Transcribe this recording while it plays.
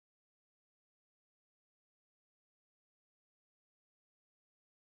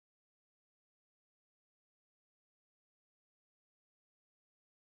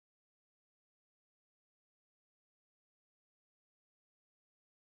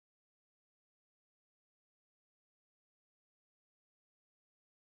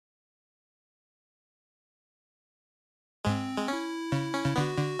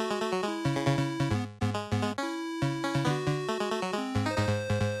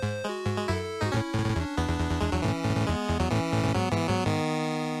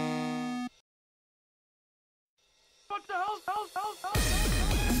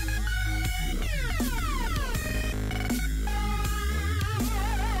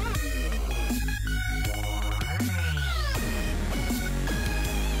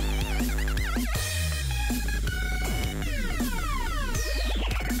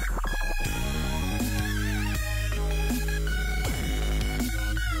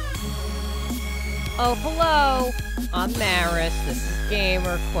Oh, hello! I'm Maris, this is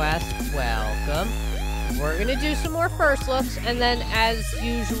GamerQuest, welcome. We're gonna do some more first looks, and then, as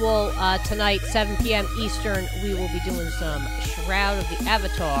usual, tonight, 7 p.m. Eastern, we will be doing some Shroud of the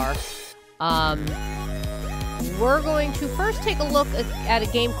Avatar. We're going to first take a look at a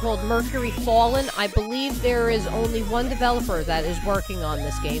game called Mercury Fallen. I believe there is only one developer that is working on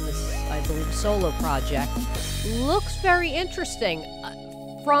this game. This is, I believe, a solo project. Looks very interesting.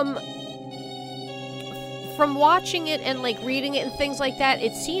 From watching it and, like, reading it and things like that,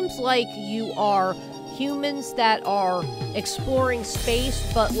 it seems like you are humans that are exploring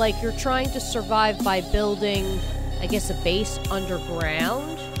space, but, like, you're trying to survive by building, I guess, a base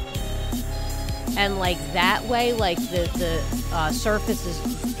underground. And, like, that way, like, the surface is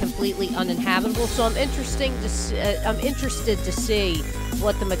completely uninhabitable. So I'm interested to see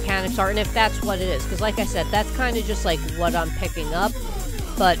what the mechanics are and if that's what it is. Because, like I said, that's kind of just, like, what I'm picking up.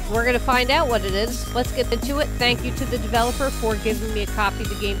 But we're going to find out what it is. Let's get into it. Thank you to the developer for giving me a copy of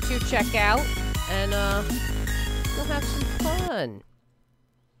the game to check out. And, we'll have some fun.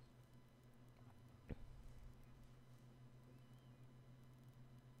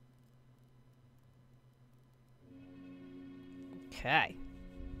 Okay.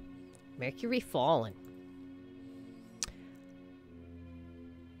 Mercury Fallen.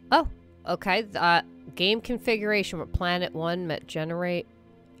 Oh, okay. Game configuration with Planet 1 met generate.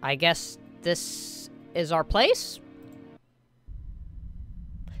 I guess this is our place?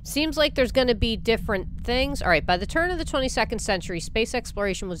 Seems like there's going to be different things. All right, by the turn of the 22nd century, space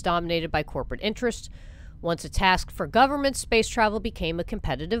exploration was dominated by corporate interests. Once a task for government, space travel became a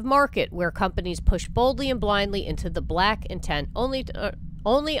competitive market where companies pushed boldly and blindly into the black intent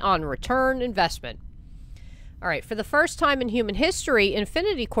only on return investment. All right, for the first time in human history,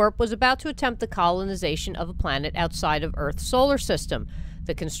 Infinity Corp was about to attempt the colonization of a planet outside of Earth's solar system.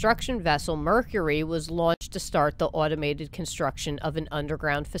 The construction vessel Mercury was launched to start the automated construction of an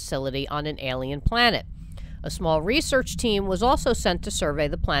underground facility on an alien planet. A small research team was also sent to survey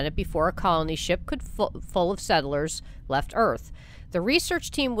the planet before a colony ship full of settlers left Earth. The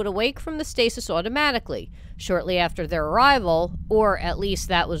research team would awake from the stasis automatically shortly after their arrival, or at least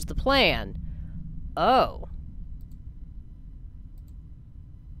that was the plan. Oh.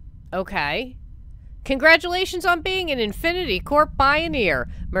 Okay. Congratulations on being an Infinity Corp pioneer.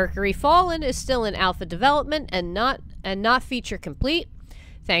 Mercury Fallen is still in alpha development and not feature complete.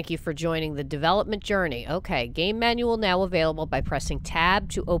 Thank you for joining the development journey. Okay, game manual now available by pressing tab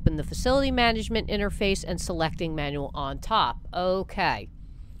to open the facility management interface and selecting manual on top. Okay.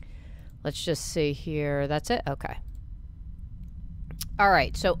 Let's just see here. That's it? Okay.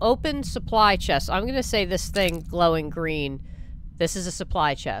 Alright, so open supply chest. I'm going to say this thing glowing green. This is a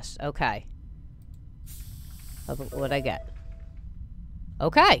supply chest. Okay. What'd I get?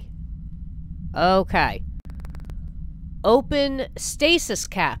 Okay. Okay. Open stasis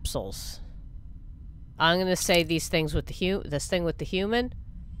capsules. I'm gonna say these things with this thing with the human.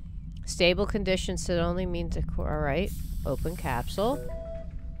 Stable conditions that only means alright. Open capsule.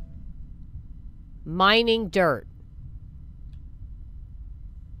 Mining dirt.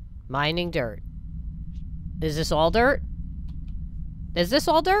 Mining dirt. Is this all dirt? Is this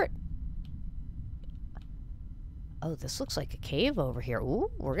all dirt? Oh, this looks like a cave over here.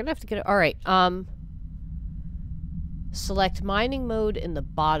 Ooh, we're gonna have to get it. Alright, select mining mode in the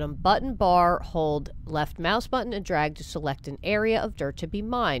bottom button bar. Hold left mouse button and drag to select an area of dirt to be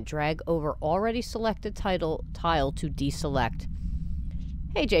mined. Drag over already selected tile to deselect.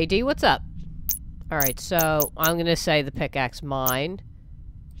 Hey, JD, what's up? Alright, so I'm gonna say the pickaxe mine.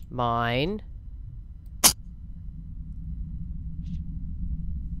 Mine.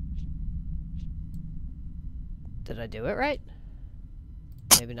 Did I do it right?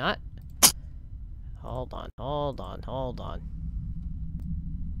 Maybe not. Hold on, hold on, hold on.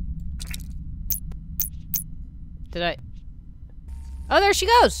 Did I? Oh, there she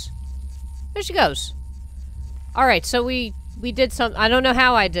goes! There she goes. Alright, so we did some... I don't know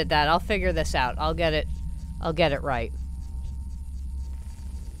how I did that. I'll figure this out. I'll get it right.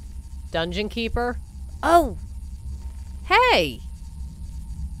 Dungeon Keeper? Oh! Hey!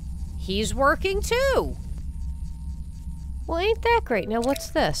 He's working too! Well, ain't that great. Now, what's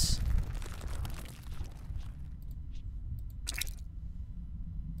this?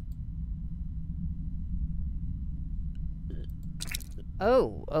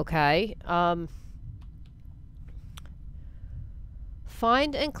 Oh, okay.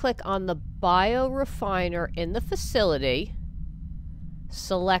 Find and click on the biorefiner in the facility.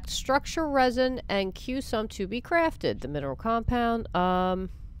 Select structure resin and cue some to be crafted. The mineral compound.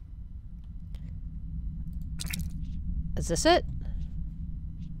 Is this it?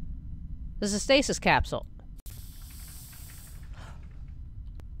 This is a stasis capsule.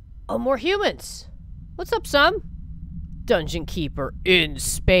 Oh, more humans. What's up, son? Dungeon Keeper in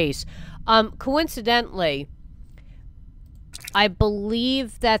space. Coincidentally, I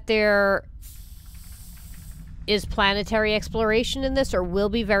believe that there is planetary exploration in this, or will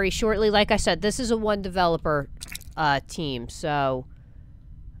be very shortly. Like I said, this is a one developer team, so...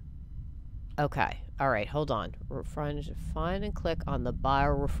 Okay. Alright, hold on. Find and click on the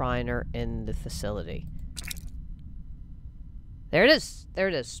biorefiner in the facility. There it is. There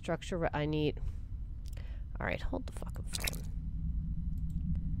it is. Structure... I need... Alright, hold the fucking phone.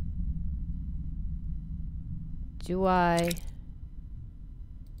 Do I...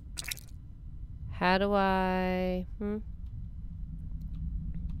 How do I...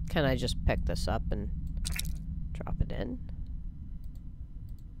 Can I just pick this up and drop it in?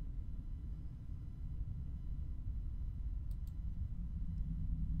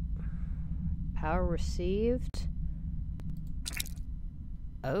 Power received.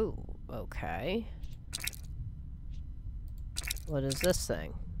 Oh, okay. What is this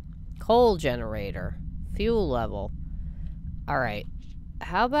thing? Coal generator. Fuel level. Alright.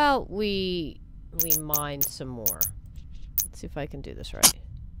 How about we mine some more? Let's see if I can do this right.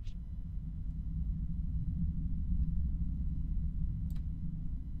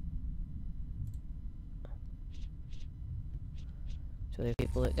 So there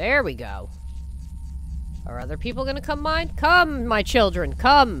people... There we go. Are other people gonna come mine? Come, my children,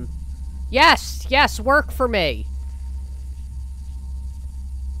 come! Yes, yes, work for me!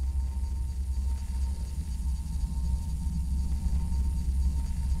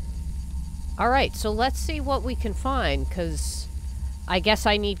 Alright, so let's see what we can find, because I guess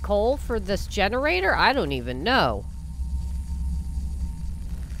I need coal for this generator? I don't even know.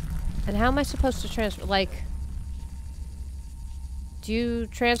 And how am I supposed to transfer, like... Do you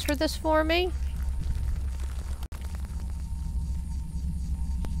transfer this for me?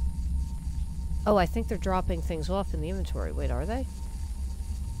 Oh, I think they're dropping things off in the inventory. Wait, are they?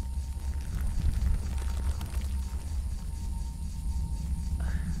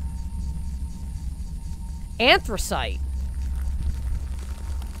 Anthracite.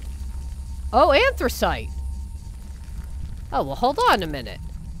 Oh, anthracite. Oh, well, hold on a minute.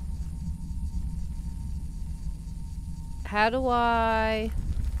 How do I...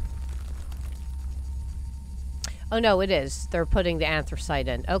 Oh, no, it is. They're putting the anthracite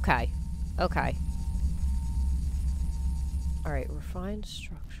in. Okay. Okay. Alright, refined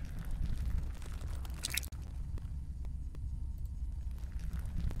structure.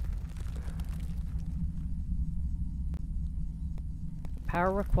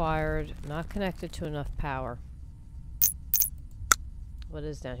 Power required. Not connected to enough power. What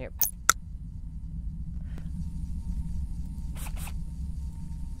is down here?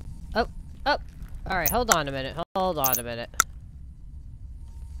 Oh, oh. Alright, hold on a minute. Hold on a minute.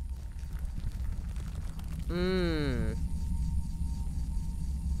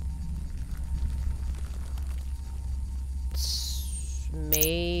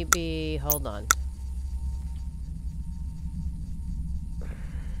 Maybe... Hold on.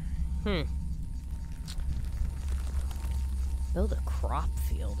 Build a crop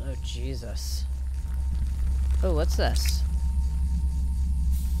field. Oh, Jesus. Oh, what's this?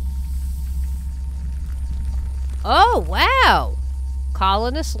 Oh, wow!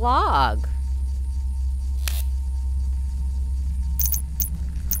 Colonist log.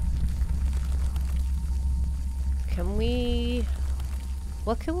 Can we...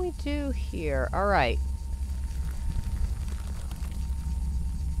 What can we do here? Alright.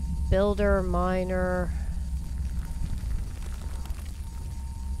 Builder, miner...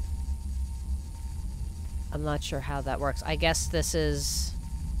 I'm not sure how that works. I guess this is...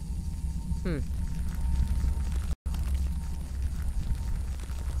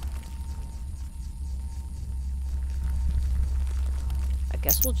 I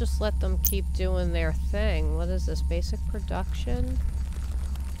guess we'll just let them keep doing their thing. What is this? Basic production?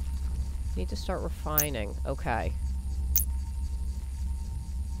 Need to start refining. Okay.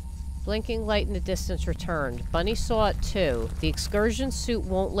 Blinking light in the distance returned. Bunny saw it too. The excursion suit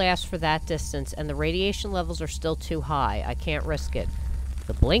won't last for that distance, and the radiation levels are still too high. I can't risk it.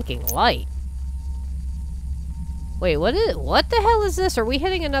 The blinking light? Wait, what the hell is this? Are we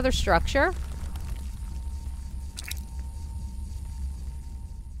hitting another structure?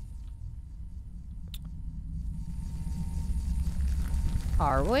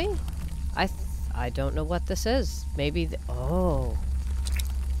 Are we? I don't know what this is. Maybe oh.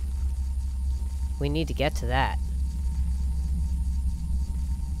 We need to get to that.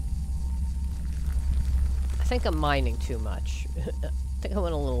 I think I'm mining too much. I think I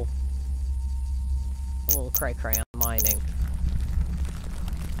went a little cray-cray on mining.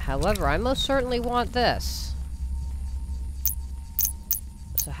 However, I most certainly want this.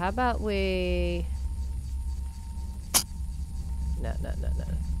 So how about we... No.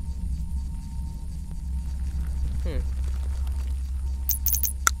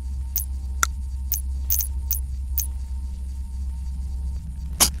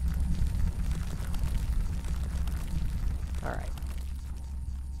 Alright.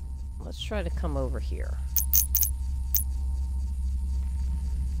 Let's try to come over here.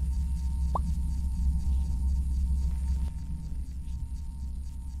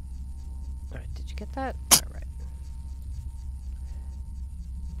 Alright, did you get that? Alright.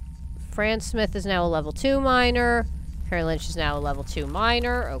 Fran Smith is now a level 2 miner. Carrie Lynch is now a level 2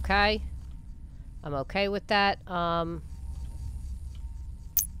 miner. Okay. I'm okay with that.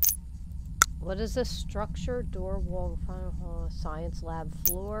 What is this? Structure, door, wall, final hall, science lab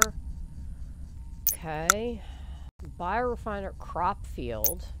floor. Okay. Biorefiner crop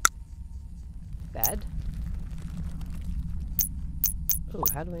field. Bed. Ooh,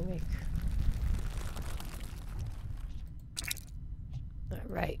 how do we make...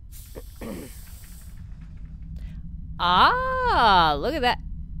 Alright. Ah, look at that.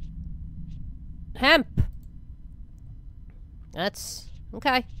 Hemp. That's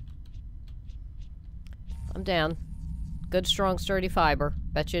okay. I'm down. Good, strong, sturdy fiber.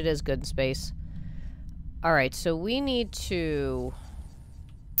 Bet you it is good in space. Alright, so we need to...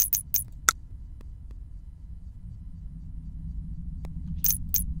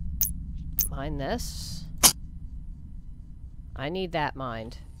 mine this. I need that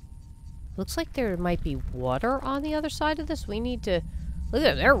mined. Looks like there might be water on the other side of this. We need to... Look at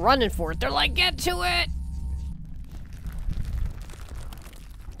them, they're running for it. They're like, get to it!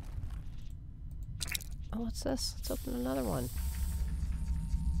 Oh, what's this? Let's open another one.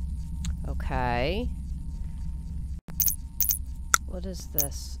 Okay. What is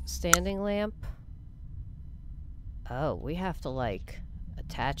this? Standing lamp? Oh, we have to, like,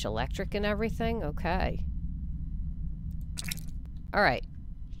 attach electric and everything? Okay. Alright.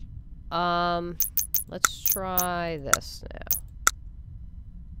 Let's try this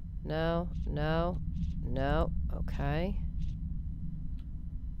now. No. Okay.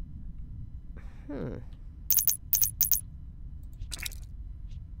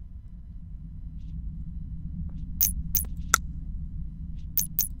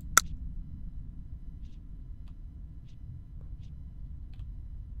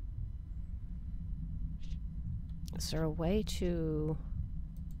 Is there a way to...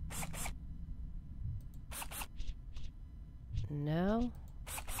 No?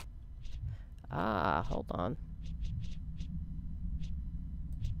 Ah, hold on.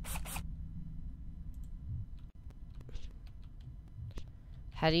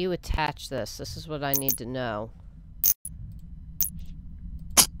 How do you attach this? This is what I need to know.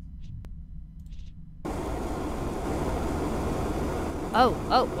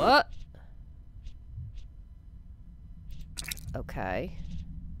 Oh, what? Okay.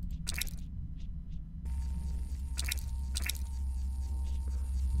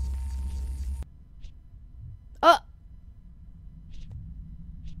 Oh!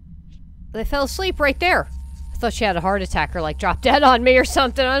 They fell asleep right there. I thought she had a heart attack or like dropped dead on me or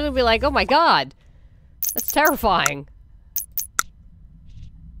something. I'm gonna be like, oh my god. That's terrifying.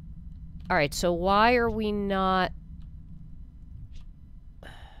 Alright, so why are we not...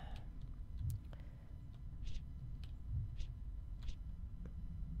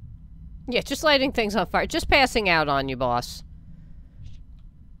 Yeah, just lighting things on fire. Just passing out on you, boss.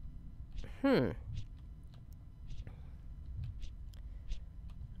 Look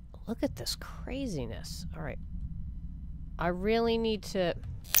at this craziness. Alright. I really need to...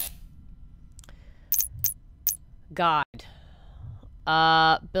 Guide.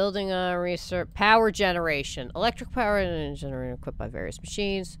 Building a research... Power generation. Electric power and generator equipped by various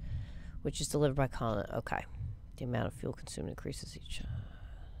machines, which is delivered by colonists. Okay. The amount of fuel consumed increases each...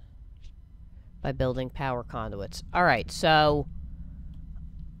 by building power conduits. Alright, so...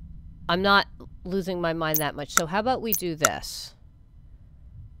 I'm not losing my mind that much. So how about we do this?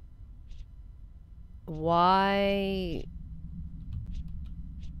 Why...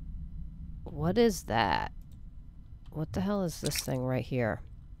 What is that? What the hell is this thing right here?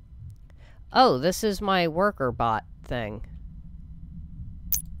 Oh, this is my worker bot thing.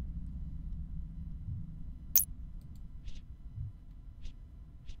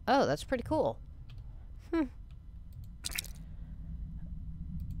 Oh, that's pretty cool. Hmm.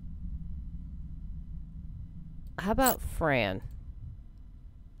 How about Fran?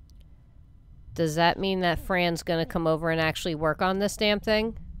 Does that mean that Fran's gonna come over and actually work on this damn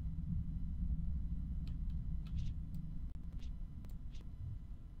thing?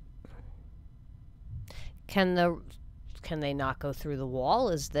 Can they not go through the wall?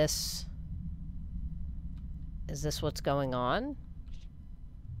 Is this what's going on?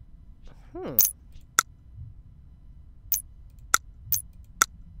 Hmm.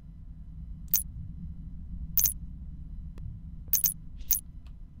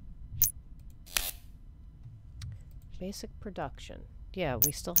 Basic production. Yeah,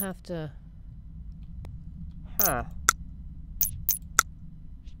 we still have to... Huh.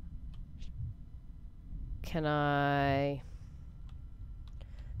 Can I...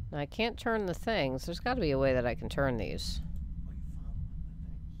 No, I can't turn the things. There's got to be a way that I can turn these. Oh, you found one of the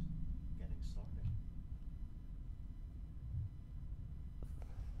things. Getting started.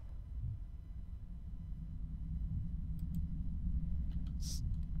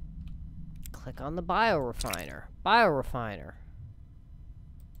 Click on the biorefiner. Biorefiner.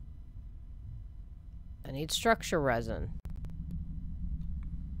 I need structure resin.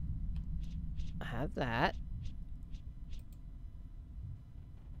 I have that.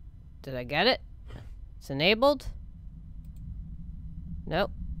 Did I get it? It's enabled?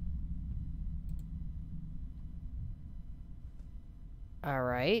 Nope.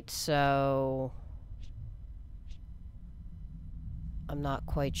 Alright, so... I'm not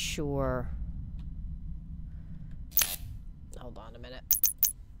quite sure. Hold on a minute.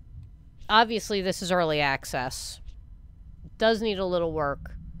 Obviously, this is early access. It does need a little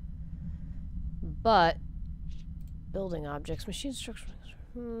work. But... Building objects, machine structure...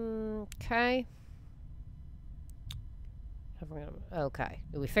 okay. Okay.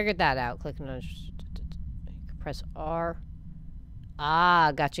 We figured that out. Clicking on... Press R.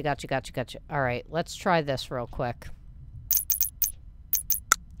 Ah, gotcha. Alright, let's try this real quick.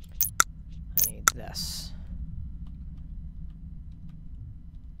 I need this.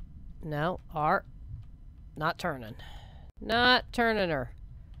 No, R. Not turning. Not turning her.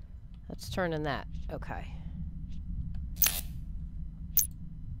 Let's turn in that. Okay.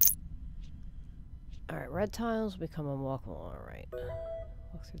 Alright, red tiles become unwalkable. Alright.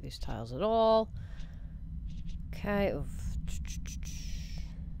 Walk through these tiles at all. Okay.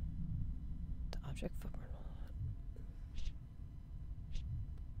 The object footprint.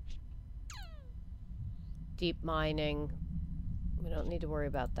 Deep mining. We don't need to worry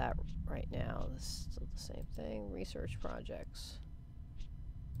about that right now. This is still the same thing. Research projects.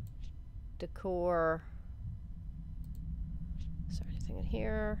 Decor. Is there anything in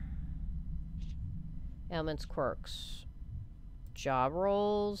here? Elements, quirks. Job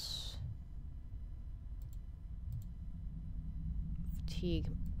roles. Fatigue.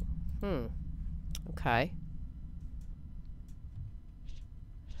 Okay.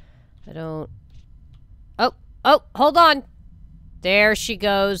 I don't... Oh, hold on. There she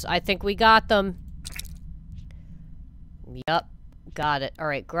goes. I think we got them. Yup. Got it.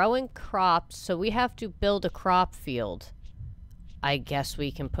 Alright, growing crops. So we have to build a crop field. I guess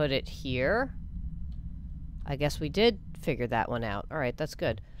we can put it here. I guess we did figure that one out. Alright, that's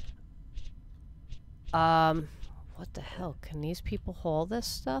good. What the hell? Can these people haul this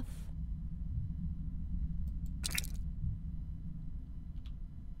stuff?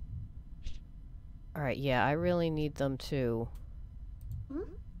 Alright, yeah, I really need them to...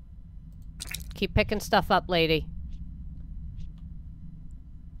 Keep picking stuff up, lady.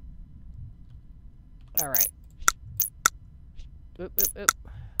 Alright. Oop, oop, oop.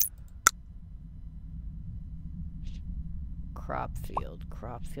 Crop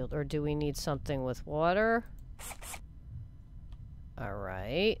field. Or do we need something with water?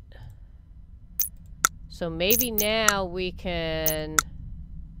 Alright. So maybe now we can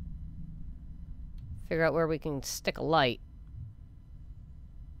figure out where we can stick a light.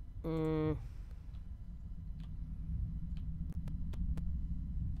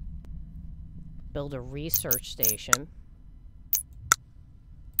 Build a research station.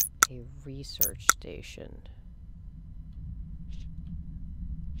 A research station.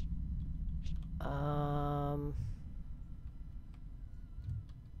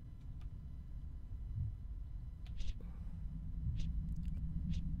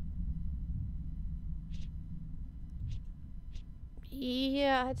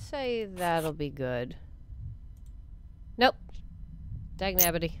 Yeah, I'd say that'll be good. Nope.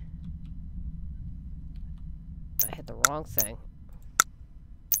 Dagnabbity. I hit the wrong thing.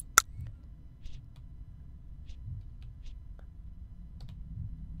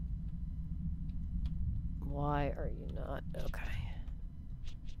 Why are you not? Okay.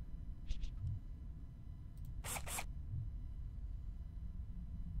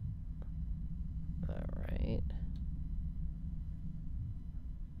 Alright.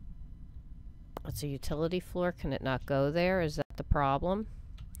 It's a utility floor. Can it not go there? Is that the problem?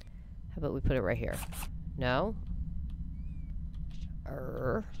 How about we put it right here? No?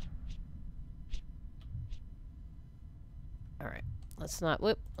 Alright. Let's not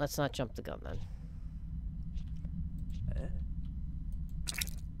jump the gun then.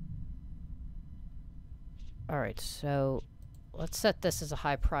 Alright, so let's set this as a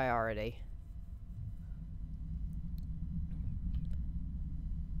high priority.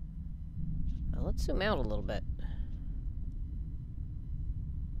 Now let's zoom out a little bit.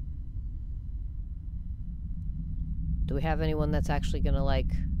 Do we have anyone that's actually gonna, like,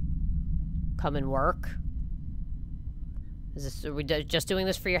 come and work? Are we just doing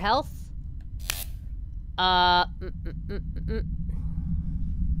this for your health?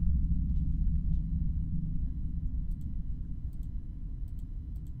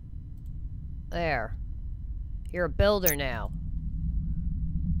 There. You're a builder now.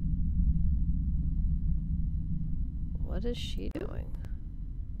 What is she doing?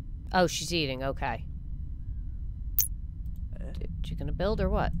 Oh, she's eating. Okay. You gonna build or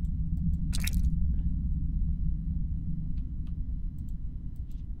what?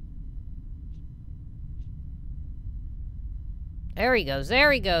 There he goes.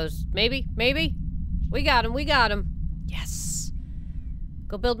 There he goes. Maybe. Maybe. We got him. We got him. Yes.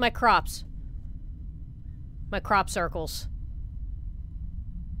 Go build my crops. My crop circles.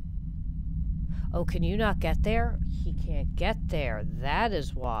 Oh, can you not get there? He can't get there. That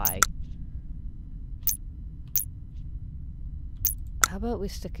is why. How about we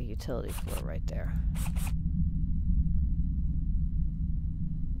stick a utility floor right there?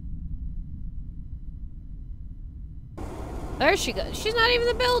 There she goes. She's not even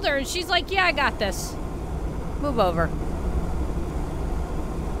the builder, and she's like, yeah, I got this. Move over.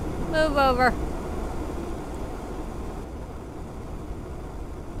 Move over.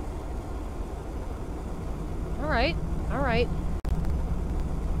 Alright, alright.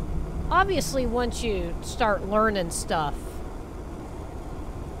 Obviously, once you start learning stuff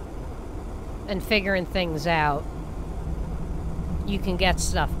and figuring things out, you can get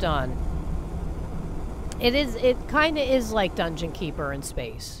stuff done. It kind of is like Dungeon Keeper in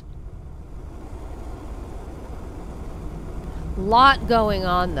space. Lot going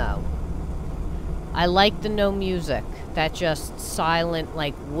on, though. I like the no music. That just silent,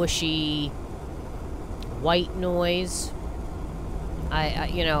 like, whooshy, white noise.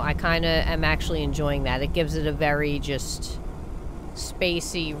 You know, I kind of am actually enjoying that. It gives it a very just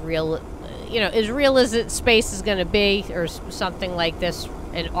spacey, real, you know, as real as space is going to be, or something like this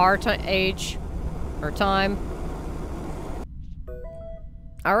in our age or time.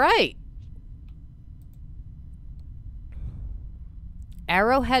 All right.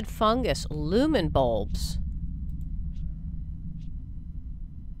 Arrowhead fungus, lumen bulbs.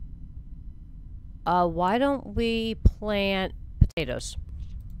 Why don't we plant potatoes?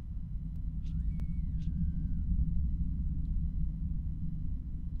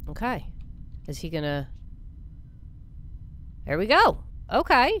 Okay. Is he gonna... There we go.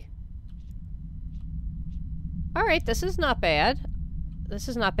 Okay. Alright, this is not bad. This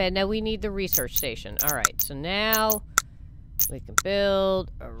is not bad. Now we need the research station. Alright, so now we can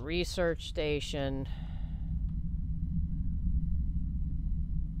build a research station.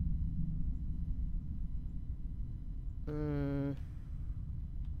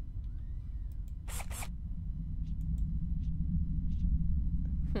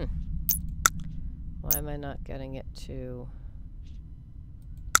 Why am I not getting it to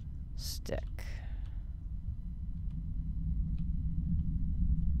stick?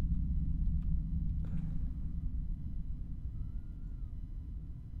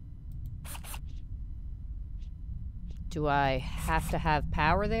 Do I have to have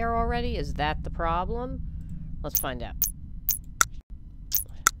power there already? Is that the problem? Let's find out.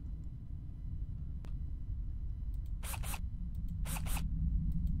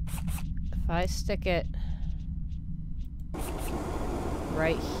 If I stick it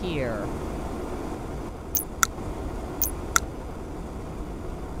right here.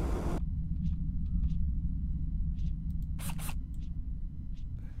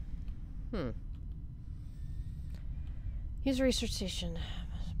 Use research station.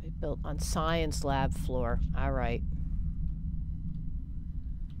 Must be built on science lab floor. All right.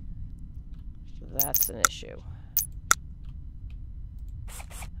 That's an issue.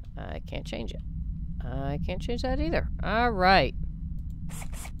 I can't change it. I can't change that either. All right.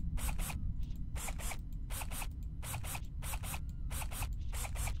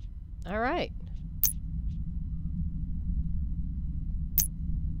 All right.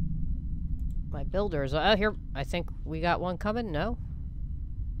 My builders. Here. I think we got one coming. No.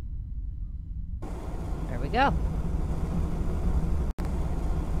 There we go.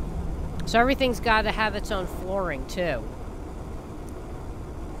 So everything's got to have its own flooring, too.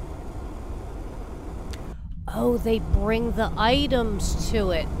 Oh, they bring the items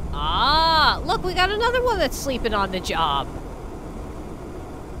to it. Ah, look, we got another one that's sleeping on the job.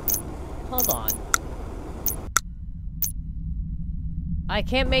 Hold on. I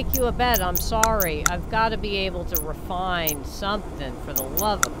can't make you a bed, I'm sorry. I've got to be able to refine something, for the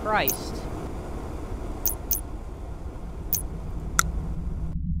love of Christ.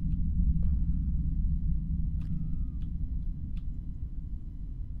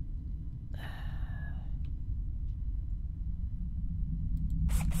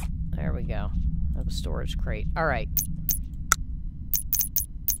 There we go. I have a storage crate. All right.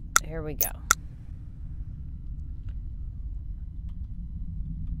 Here we go.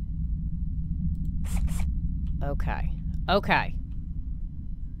 Okay. Okay.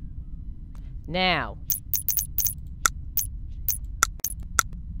 Now.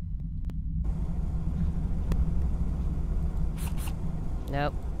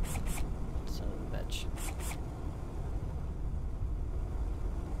 Nope. Son of a bitch.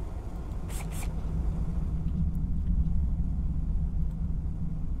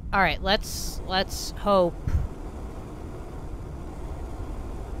 All right, let's hope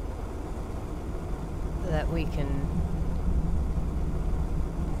that we can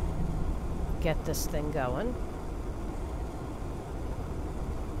get this thing going.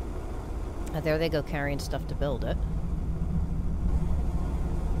 There they go, carrying stuff to build it.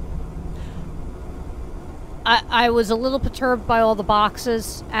 I was a little perturbed by all the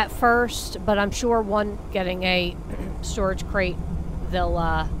boxes at first, but I'm sure one getting a storage crate,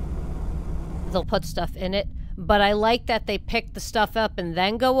 they'll put stuff in it. But I like that they pick the stuff up and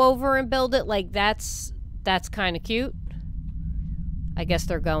then go over and build it. Like, that's kind of cute. I guess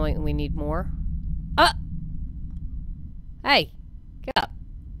they're going, we need more. Hey, get up.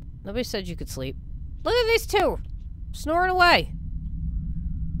 Nobody said you could sleep. Look at these two, snoring away.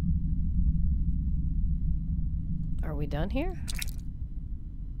 Are we done here?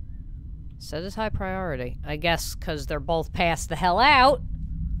 Set as high priority. I guess because they're both passed the hell out.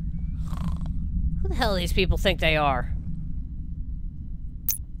 Who the hell do these people think they are?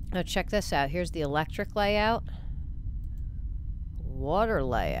 Now check this out. Here's the electric layout. Water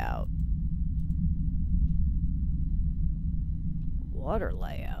layout. Water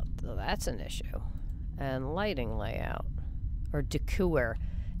layout. So that's an issue. And lighting layout. Or decor.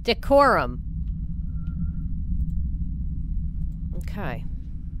 Decorum. Okay.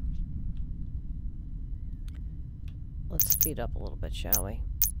 Let's speed up a little bit, shall we?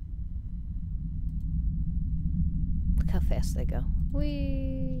 Look how fast they go.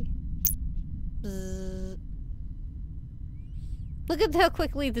 Whee! Bzz. Look at how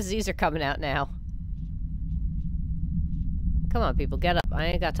quickly the Z's are coming out now. Come on, people, get up. I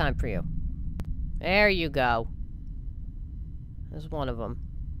ain't got time for you. There you go. There's one of them.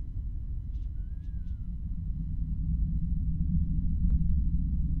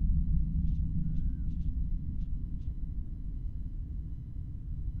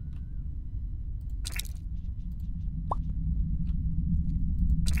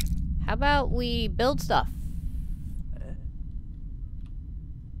 How about we build stuff?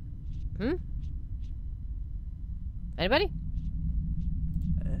 Hmm? Anybody?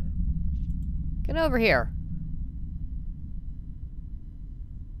 Get over here.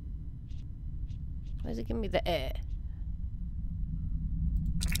 Why does it give me the eh?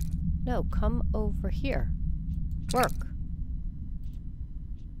 No, come over here. Work.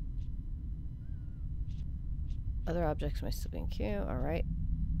 Other objects may still be in queue. Alright.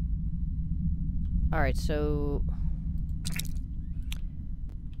 Alright, so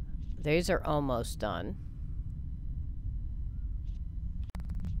these are almost done.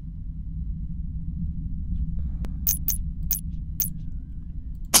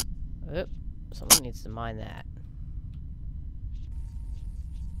 Oop, someone needs to mine that.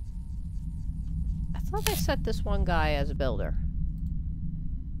 I thought I set this one guy as a builder.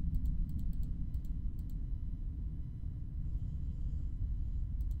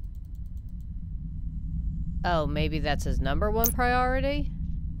 Oh, maybe that's his #1 priority?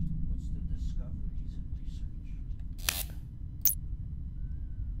 What's the discoveries and research?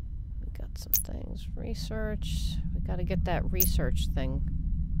 We got some things. Research. We gotta get that research thing.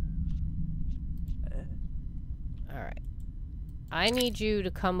 Alright. I need you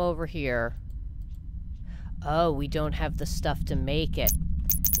to come over here. Oh, we don't have the stuff to make it.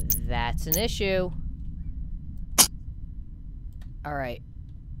 That's an issue. Alright.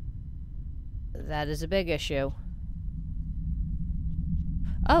 That is a big issue.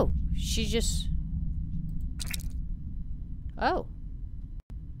 Oh, she just... Oh.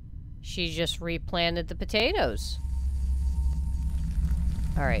 She just replanted the potatoes.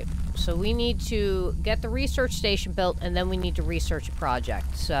 Alright, so we need to get the research station built, and then we need to research a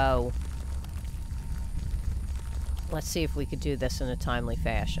project. So, let's see if we could do this in a timely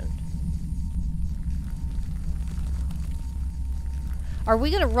fashion. Are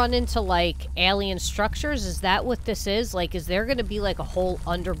we gonna run into, like, alien structures? Is that what this is? Like, is there gonna be, like, a whole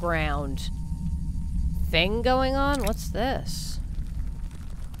underground thing going on? What's this?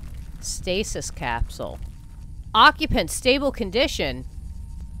 Stasis capsule. Occupant, stable condition.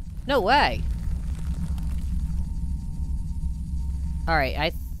 No way.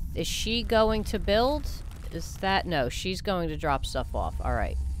 Alright, is she going to build? Is that... No, she's going to drop stuff off.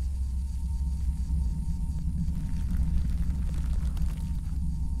 Alright.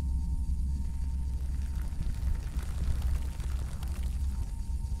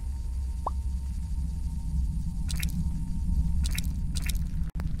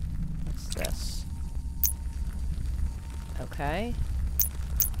 What's this? Okay.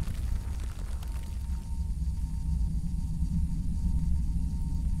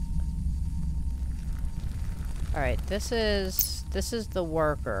 Alright, this is the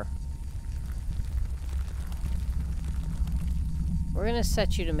worker. We're gonna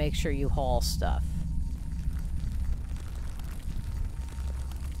set you to make sure you haul stuff.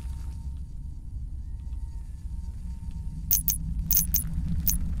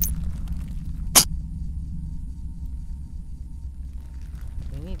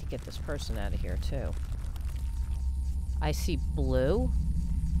 We need to get this person out of here, too. I see blue.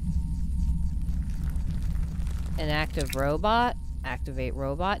 An active robot. Activate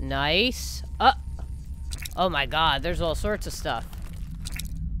robot. Nice. Oh my god, there's all sorts of stuff.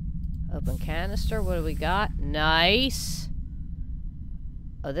 Open canister. What do we got? Nice.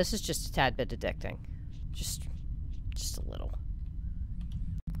 Oh, this is just a tad bit addicting. Just a little.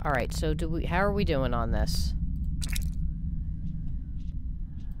 Alright, so how are we doing on this?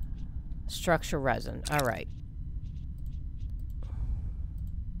 Structure resin. Alright.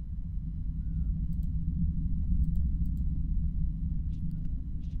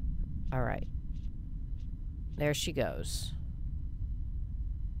 Alright. There she goes.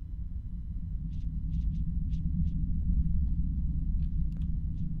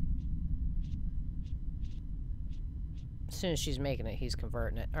 As soon as she's making it, he's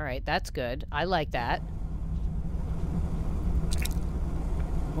converting it. Alright, that's good. I like that.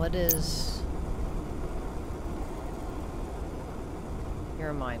 What is...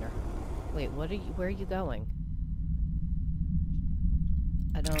 You're a miner. Wait, what are you... Where are you going?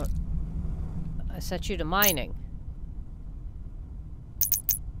 I don't... I set you to mining.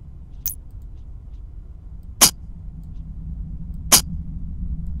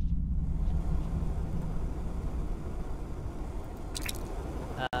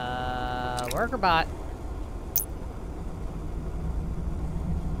 Worker bot.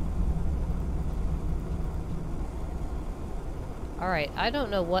 Alright, I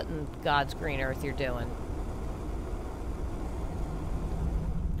don't know what in God's green earth you're doing.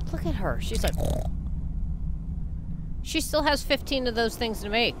 Look at her. She's like... She still has 15 of those things to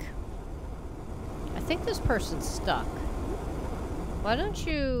make. I think this person's stuck. Why don't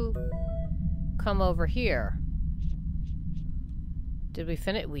you come over here? Did we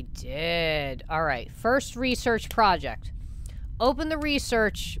finish? We did. Alright, first research project. Open the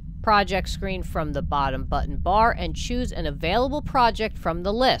research project screen from the bottom button bar and choose an available project from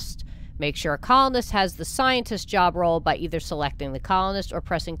the list. Make sure a colonist has the scientist job role by either selecting the colonist or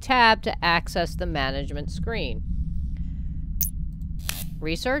pressing tab to access the management screen.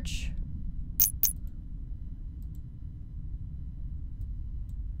 Research.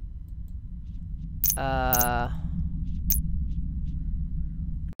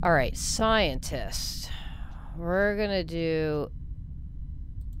 Alright, scientist. We're gonna do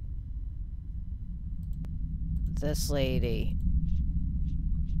this lady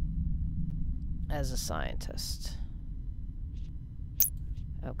as a scientist.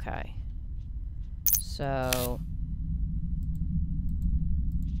 Okay. So...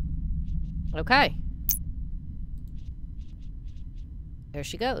 Okay. There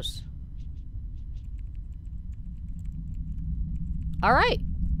she goes. Alright.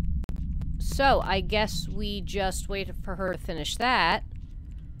 So, I guess we just waited for her to finish that.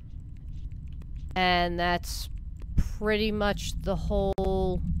 And that's pretty much the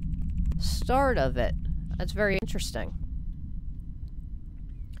whole start of it. That's very interesting.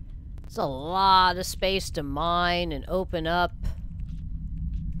 It's a lot of space to mine and open up.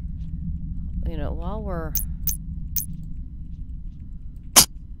 You know, while we're...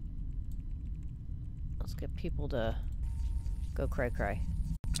 Let's get people to go cray-cray.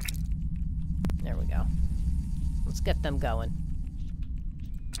 There we go. Let's get them going.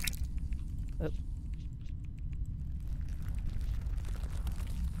 Oop.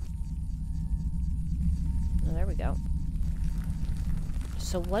 Oh, there we go.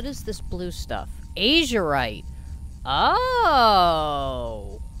 So what is this blue stuff? Azurite.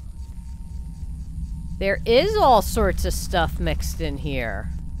 Oh. There is all sorts of stuff mixed in here.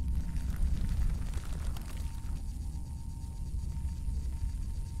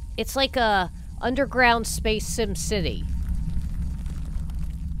 It's like a underground space sim city.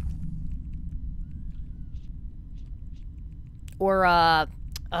 Or,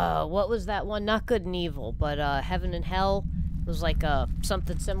 what was that one? Not Good and Evil, but, Heaven and Hell. It was like,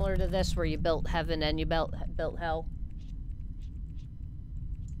 something similar to this, where you built heaven and you built hell.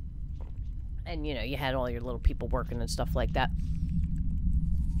 And, you know, you had all your little people working and stuff like that.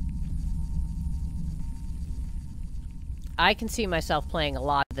 I can see myself playing a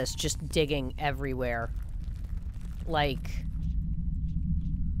lot of this, just digging everywhere. Like...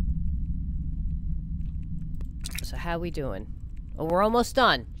 So how we doing? Oh, we're almost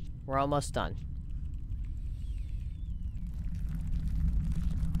done. We're almost done.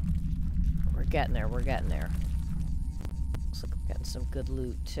 We're getting there, we're getting there. Looks like we're getting some good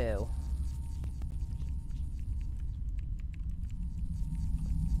loot, too.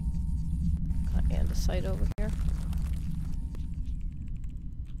 Got andesite over here.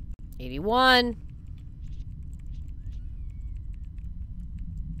 81.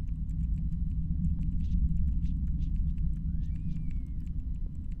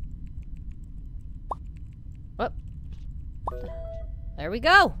 Whoop. There we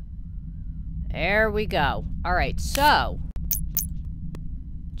go. There we go. All right, so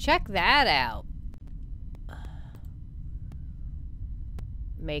check that out.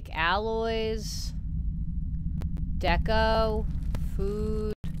 Make alloys, deco,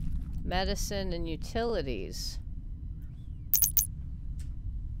 food, medicine, and utilities.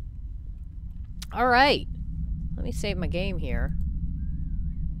 All right. Let me save my game here.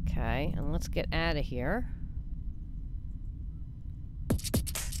 Okay, and let's get out of here.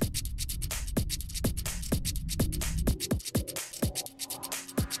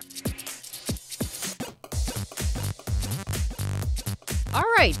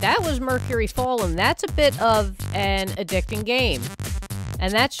 Alright, that was Mercury Fallen. That's a bit of an addicting game.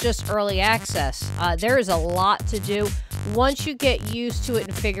 And that's just early access. There is a lot to do. Once you get used to it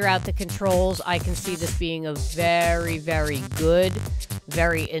and figure out the controls, I can see this being a very, very good,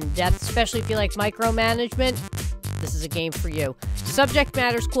 very in-depth, especially if you like micromanagement. This is a game for you. Subject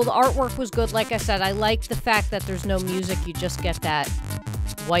matter's cool. The artwork was good. Like I said, I like the fact that there's no music. You just get that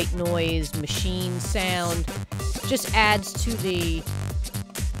white noise, machine sound. Just adds to the...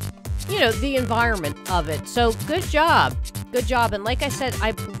 you know, the environment of it. So, good job. Good job. And like I said,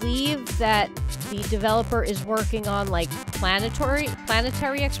 I believe that the developer is working on, like, planetary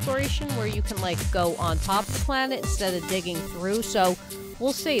exploration, where you can, like, go on top of the planet instead of digging through. So,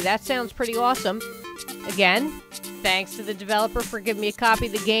 we'll see. That sounds pretty awesome. Again, thanks to the developer for giving me a copy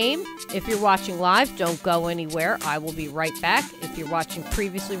of the game. If you're watching live, don't go anywhere. I will be right back. If you're watching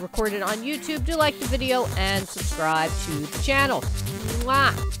previously recorded on YouTube, do like the video and subscribe to the channel.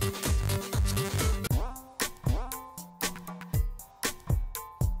 Mwah!